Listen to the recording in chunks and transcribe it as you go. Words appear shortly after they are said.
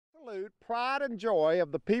absolute pride and joy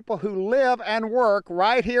of the people who live and work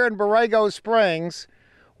right here in Borrego Springs.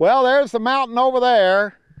 Well, there's the mountain over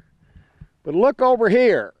there, but look over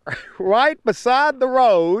here, right beside the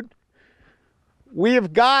road,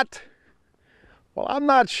 we've got, well, I'm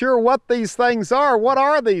not sure what these things are. What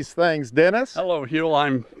are these things, Dennis? Hello, Huell.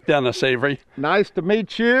 I'm Dennis Avery. Nice to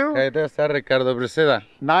meet you. Hey, this is Ricardo Breceda.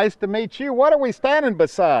 Nice to meet you. What are we standing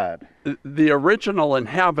beside? The original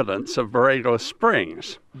inhabitants of Borrego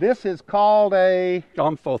Springs. This is called a...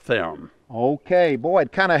 Gomphotherm. Okay, boy,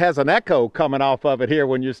 it kind of has an echo coming off of it here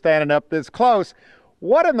when you're standing up this close.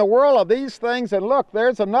 What in the world are these things? And look,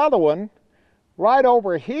 there's another one right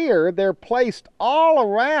over here. They're placed all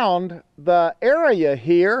around the area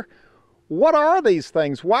here. What are these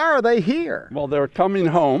things? Why are they here? Well, they're coming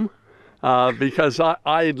home because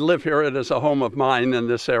I live here. It is a home of mine in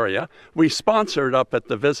this area. We sponsored up at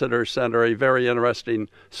the Visitor Center a very interesting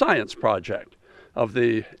science project of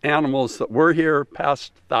the animals that were here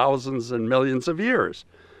past thousands and millions of years.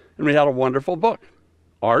 And we had a wonderful book,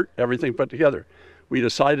 art, everything put together. We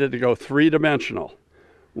decided to go three-dimensional.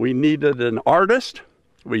 We needed an artist.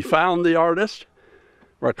 We found the artist,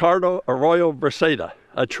 Ricardo Breceda,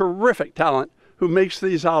 a terrific talent who makes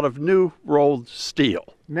these out of new rolled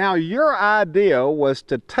steel. Now, your idea was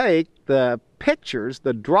to take the pictures,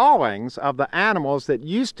 the drawings of the animals that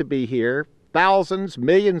used to be here thousands,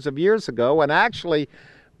 millions of years ago, and actually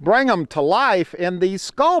bring them to life in these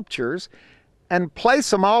sculptures and place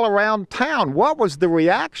them all around town. What was the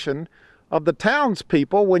reaction of the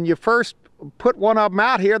townspeople when you first put one of them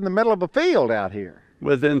out here in the middle of a field out here?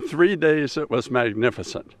 Within 3 days, it was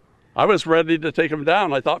magnificent. I was ready to take them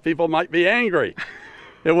down. I thought people might be angry.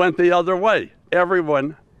 It went the other way.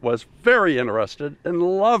 Everyone was very interested and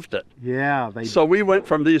loved it. Yeah. So we went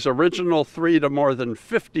from these original 3 to more than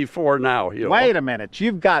 54 now. Wait a minute.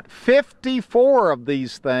 You've got 54 of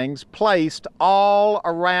these things placed all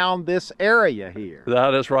around this area here.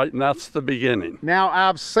 That is right, and that's the beginning. Now,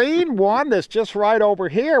 I've seen one that's just right over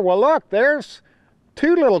here. Well, look, there's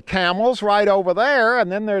 2 little camels right over there,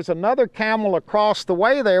 and then there's another camel across the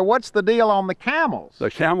way there. What's the deal on the camels? The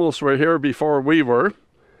camels were here before we were,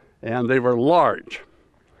 and they were large.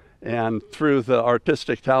 And through the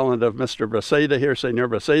artistic talent of Mr. Breceda here, Senor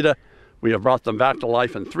Breceda, we have brought them back to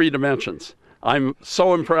life in 3 dimensions. I'm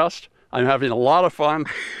so impressed. I'm having a lot of fun,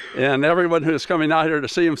 and everyone who's coming out here to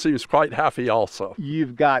see them seems quite happy also.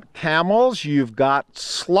 You've got camels, you've got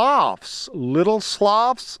sloths, little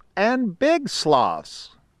sloths and big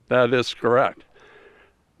sloths. That is correct.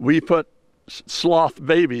 We put sloth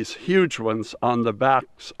babies, huge ones, on the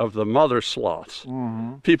backs of the mother sloths.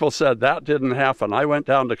 Mm-hmm. People said that didn't happen. I went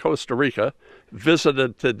down to Costa Rica,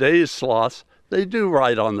 visited today's sloths. They do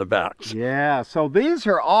ride on the backs. Yeah, so these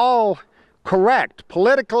are all correct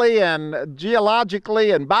politically and geologically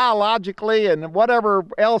and biologically and whatever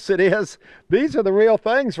else it is. These are the real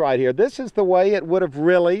things right here. This is the way it would have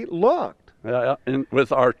really looked. Yeah, and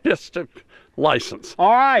with artistic license.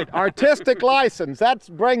 All right, artistic license. That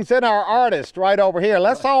brings in our artist right over here.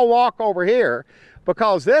 Let's all walk over here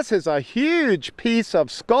because this is a huge piece of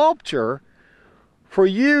sculpture for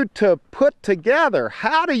you to put together.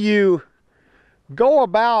 How do you go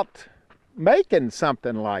about making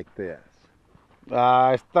something like this?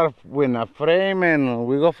 I start with a frame and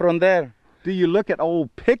we go from there. Do you look at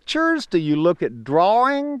old pictures? Do you look at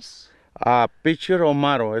drawings? Picture or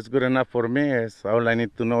model is good enough for me. All I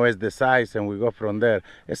need to know is the size and we go from there.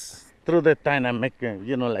 It's through the time I make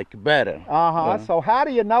it, like better. Uh-huh. Yeah. So how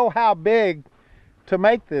do you know how big to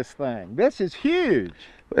make this thing? This is huge.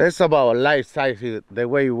 It's about life size, the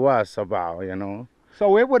way it was about,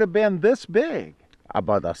 So it would have been this big?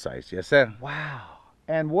 About that size, yes, sir. Wow.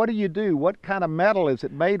 And what do you do? What kind of metal is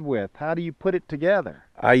it made with? How do you put it together?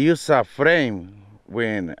 I use a frame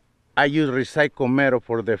when I use recycled metal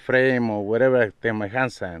for the frame or whatever I take my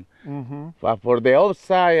hands on. Mm-hmm. But for the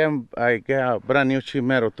outside, I get a brand new sheet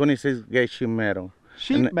metal, 26 gauge sheet metal.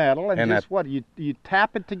 Sheet metal, and just what, you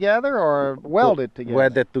tap it together or weld it together?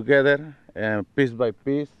 Weld it together, piece by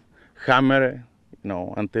piece, hammer it,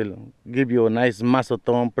 until give you a nice muscle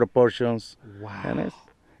tone proportions. Wow. And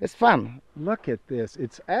it's fun. Look at this.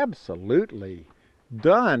 It's absolutely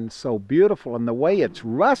done so beautiful, and the way it's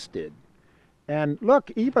rusted. And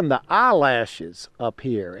look, even the eyelashes up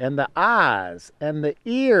here, and the eyes, and the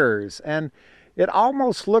ears, and it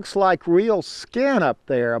almost looks like real skin up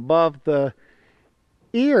there above the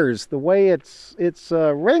ears, the way it's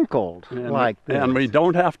wrinkled like this. And we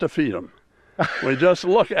don't have to feed them. We just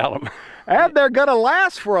look at them. And they're going to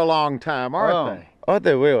last for a long time, aren't they? Oh,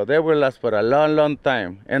 they will. They will last for a long, long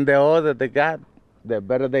time. And the older they got, the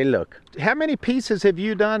better they look. How many pieces have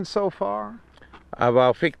you done so far?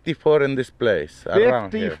 About 54 in this place,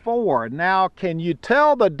 around here. 54. Now, can you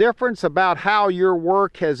tell the difference about how your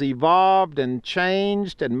work has evolved and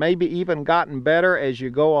changed and maybe even gotten better as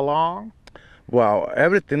you go along? Well,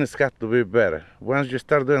 everything has got to be better. Once you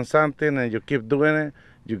start doing something and you keep doing it,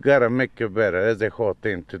 you gotta make it better. That's the whole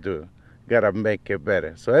thing to do. Gotta make it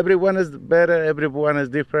better. So everyone is better, everyone is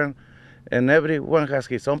different, and everyone has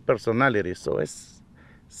his own personality. So it's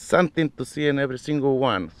something to see in every single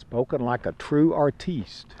one. Spoken like a true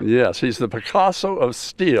artiste. Yes, he's the Picasso of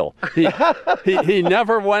steel. He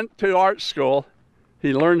never went to art school.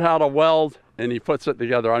 He learned how to weld, and he puts it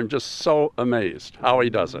together. I'm just so amazed how he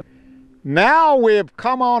does it. Now we've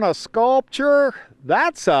come on a sculpture.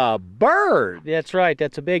 That's a bird. That's right,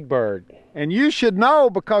 that's a big bird. And you should know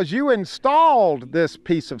because you installed this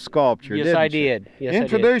piece of sculpture, Yes, didn't I you? did. Yes,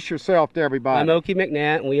 Introduce yourself to everybody. I'm Okie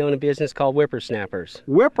McNatt, and we own a business called Whippersnappers.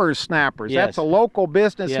 Whippersnappers. Yes. That's a local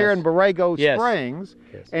business here Yes. in Borrego Yes. Springs.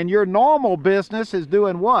 Yes. And your normal business is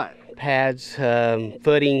doing what? Pads,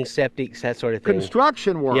 footing, septics, that sort of thing.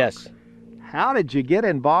 Construction work. Yes. How did you get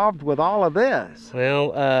involved with all of this?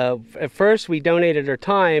 Well, at first we donated our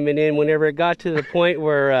time, and then whenever it got to the point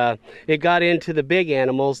where it got into the big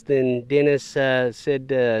animals, then Dennis said,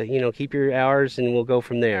 you know, keep your hours and we'll go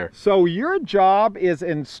from there. So your job is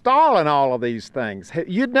installing all of these things.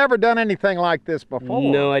 You'd never done anything like this before.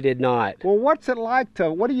 No, I did not. Well, what's it like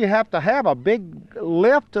to, what do you have to have, a big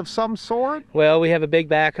lift of some sort? Well, we have a big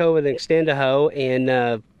backhoe with an extend-a-hoe,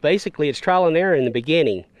 and basically it's trial and error in the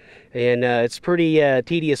beginning. And it's pretty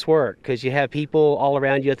tedious work because you have people all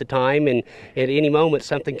around you at the time, and at any moment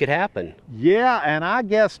something could happen. Yeah, and I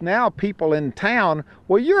guess now people in town,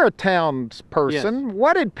 well, you're a townsperson. Yes.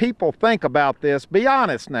 What did people think about this? Be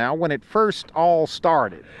honest now, when it first all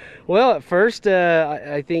started. Well, at first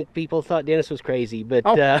I think people thought Dennis was crazy, but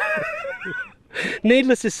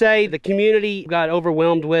needless to say, the community got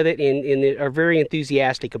overwhelmed with it and are very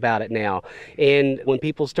enthusiastic about it now. And when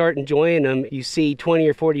people start enjoying them, you see 20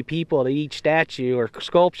 or 40 people at each statue or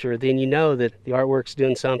sculpture, then you know that the artwork's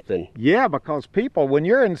doing something. Yeah, because people, when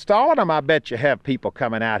you're installing them, I bet you have people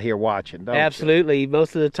coming out here watching, don't Absolutely.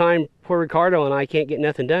 Most of the time, poor Ricardo and I can't get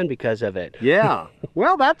nothing done because of it. you? Yeah.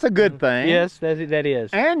 Well, that's a good thing. Yes, that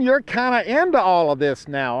is. And you're kind of into all of this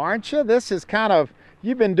now, aren't you? This is kind of,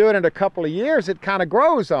 you've been doing it a couple of years, it kind of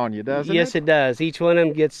grows on you, doesn't it? Yes, it does. Each one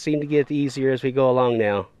of them seem to get easier as we go along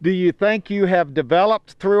now. Do you think you have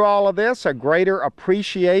developed through all of this a greater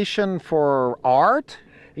appreciation for art?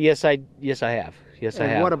 Yes, I have. Yes, I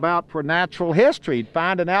And have. what about for natural history?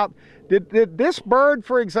 Finding out, did this bird,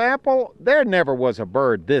 for example, there never was a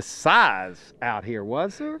bird this size out here,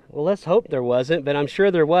 was there? Well, let's hope there wasn't, but I'm sure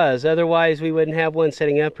there was. Otherwise, we wouldn't have one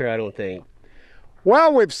sitting up here, I don't think.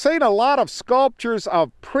 Well, we've seen a lot of sculptures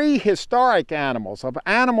of prehistoric animals, of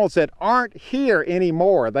animals that aren't here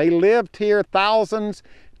anymore. They lived here thousands,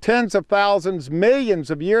 tens of thousands,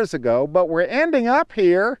 millions of years ago, but we're ending up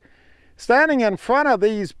here standing in front of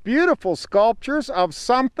these beautiful sculptures of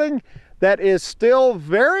something that is still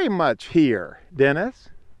very much here. Dennis?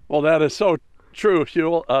 Well, that is so true,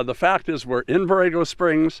 Huell. The fact is we're in Borrego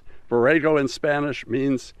Springs. Borrego in Spanish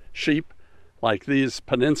means sheep, like these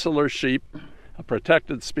peninsular sheep, a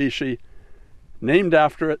protected species, named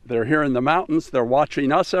after it. They're here in the mountains. They're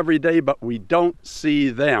watching us every day, but we don't see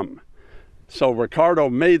them. So Ricardo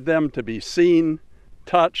made them to be seen,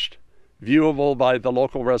 touched, viewable by the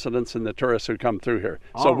local residents and the tourists who come through here.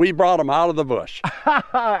 Oh. So we brought them out of the bush.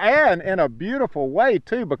 And in a beautiful way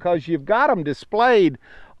too, because you've got them displayed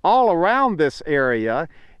all around this area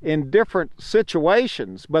in different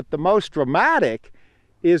situations, but the most dramatic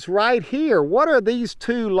is right here. What are these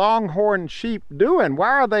two longhorn sheep doing? Why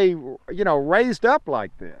are they, you know, raised up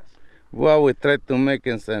like this? Well, we try to make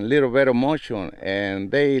it a little better motion,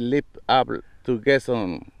 and they leap up to get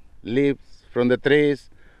some leaves from the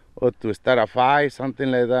trees or to start a fire,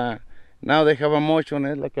 something like that. Now they have a motion,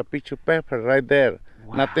 it's like a picture paper right there.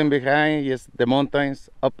 Wow. Nothing behind, just the mountains,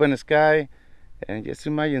 open sky, and just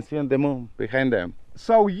imagine seeing the moon behind them.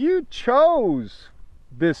 So you chose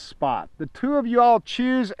this spot. The two of you all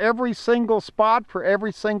choose every single spot for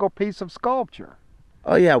every single piece of sculpture.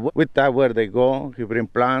 Oh yeah, we thought where they go, we bring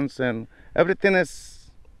plants, and everything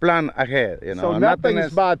is planned ahead, you know. So nothing nothing's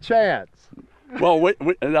is by chance. Well,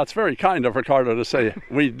 that's very kind of Ricardo to say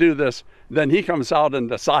we do this. Then he comes out and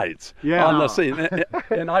decides on the scene.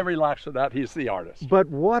 And I relax with that. He's the artist. But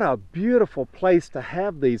what a beautiful place to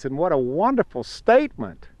have these, and what a wonderful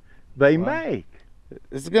statement they make.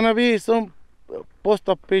 It's gonna be some post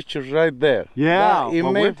a picture right there. Yeah, That, it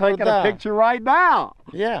well, made we're for taking a that. picture right now.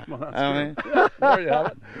 Yeah, Well, that's I mean, Yeah, there you have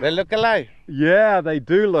it. they look alike. Yeah, they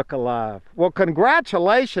do look alive. Well,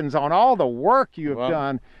 congratulations on all the work you have Well,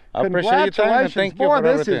 done. I appreciate your time and Congratulations, thank you boy, for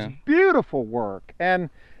this everything. is beautiful work. And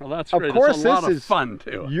Well, that's of great. course, It's a lot this of is fun,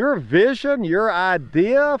 too. your vision, your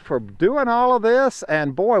idea for doing all of this,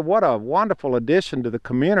 and boy, what a wonderful addition to the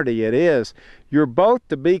community it is. You're both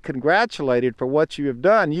to be congratulated for what you have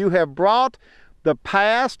done. You have brought the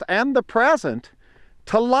past and the present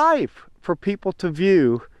to life for people to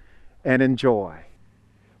view and enjoy.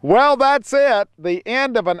 Well, that's it. The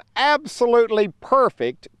end of an absolutely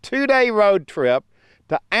perfect 2-day road trip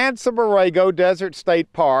to Ansa Borrego Desert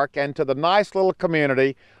State Park and to the nice little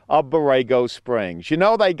community of Borrego Springs. You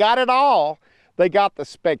know, they got it all. They got the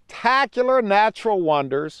spectacular natural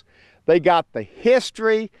wonders, they got the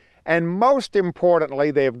history, and most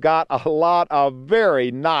importantly, they've got a lot of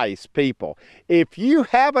very nice people. If you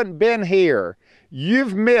haven't been here,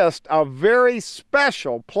 you've missed a very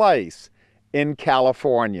special place in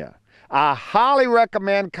California. I highly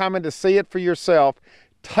recommend coming to see it for yourself.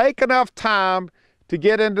 Take enough time to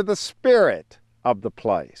get into the spirit of the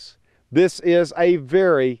place. This is a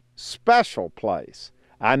very special place.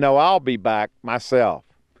 I know I'll be back myself.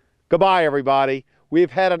 Goodbye, everybody.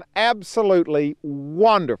 We've had an absolutely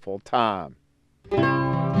wonderful time.